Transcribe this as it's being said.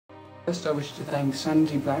First, I wish to thank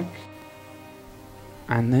Sandie Black.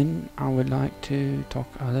 And then I would like to talk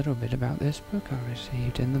a little bit about this book I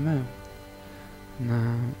received in the mail.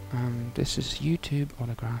 Now, this is YouTube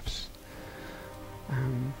Autographs.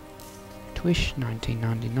 Twish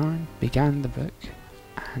 1999 began the book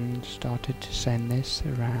and started to send this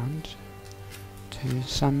around to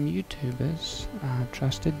some YouTubers,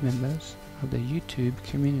 trusted members of the YouTube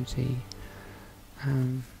community.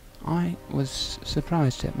 I was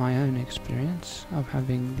surprised at my own experience of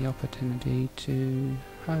having the opportunity to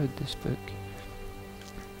hold this book.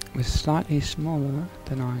 It was slightly smaller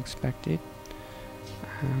than I expected.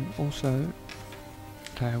 Also,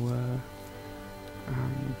 there were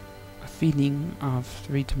a feeling of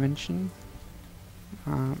three-dimension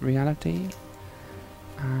reality,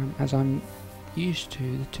 as I'm used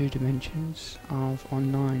to the two dimensions of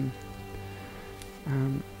online.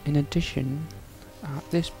 In addition,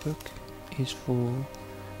 this book is for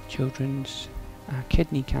children's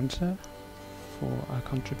kidney cancer. For a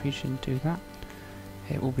contribution to that,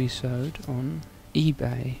 it will be sold on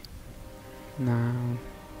eBay. Now,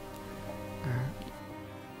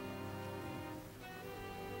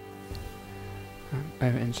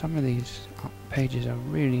 and some of these pages are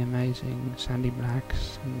really amazing. Sandie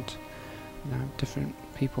Blacks and different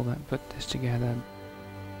people that put this together.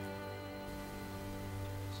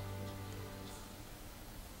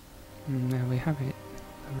 And there we have it.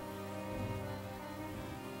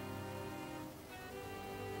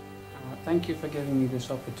 Thank you for giving me this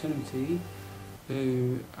opportunity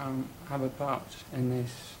to have a part in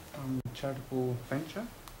this charitable venture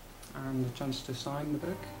and the chance to sign the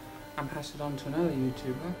book and pass it on to another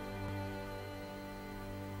YouTuber.